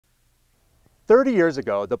30 years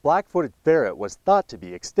ago, the black-footed ferret was thought to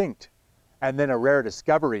be extinct, and then a rare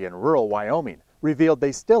discovery in rural Wyoming revealed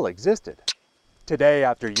they still existed. Today,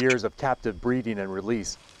 after years of captive breeding and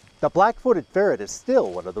release, the black-footed ferret is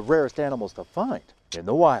still one of the rarest animals to find in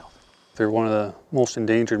the wild. They're one of the most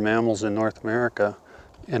endangered mammals in North America,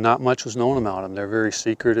 and not much was known about them. They're a very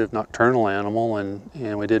secretive, nocturnal animal, and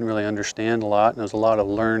we didn't really understand a lot, and there's a lot of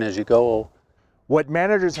learn as you go. What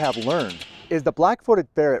managers have learned is the black-footed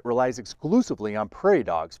ferret relies exclusively on prairie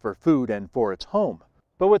dogs for food and for its home.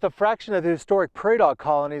 But with a fraction of the historic prairie dog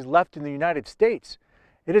colonies left in the United States,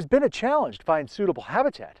 it has been a challenge to find suitable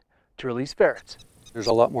habitat to release ferrets. There's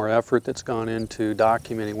a lot more effort that's gone into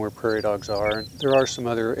documenting where prairie dogs are. And there are some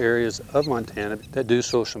other areas of Montana that do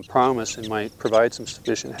show some promise and might provide some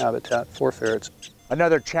sufficient habitat for ferrets.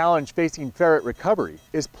 Another challenge facing ferret recovery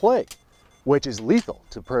is plague, which is lethal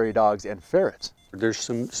to prairie dogs and ferrets. There's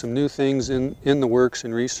some new things in the works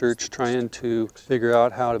in research trying to figure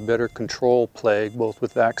out how to better control plague, both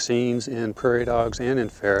with vaccines in prairie dogs and in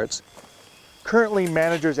ferrets. Currently,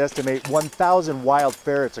 managers estimate 1,000 wild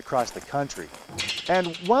ferrets across the country.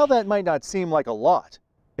 And while that might not seem like a lot,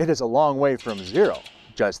 it is a long way from zero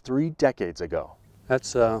just 3 decades ago.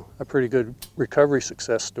 That's a pretty good recovery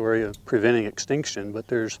success story of preventing extinction, but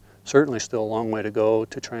there's certainly still a long way to go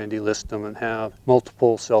to try and delist them and have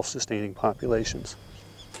multiple self-sustaining populations.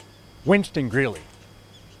 Winston Greeley,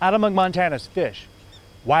 out among Montana's fish,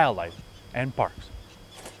 wildlife, and parks.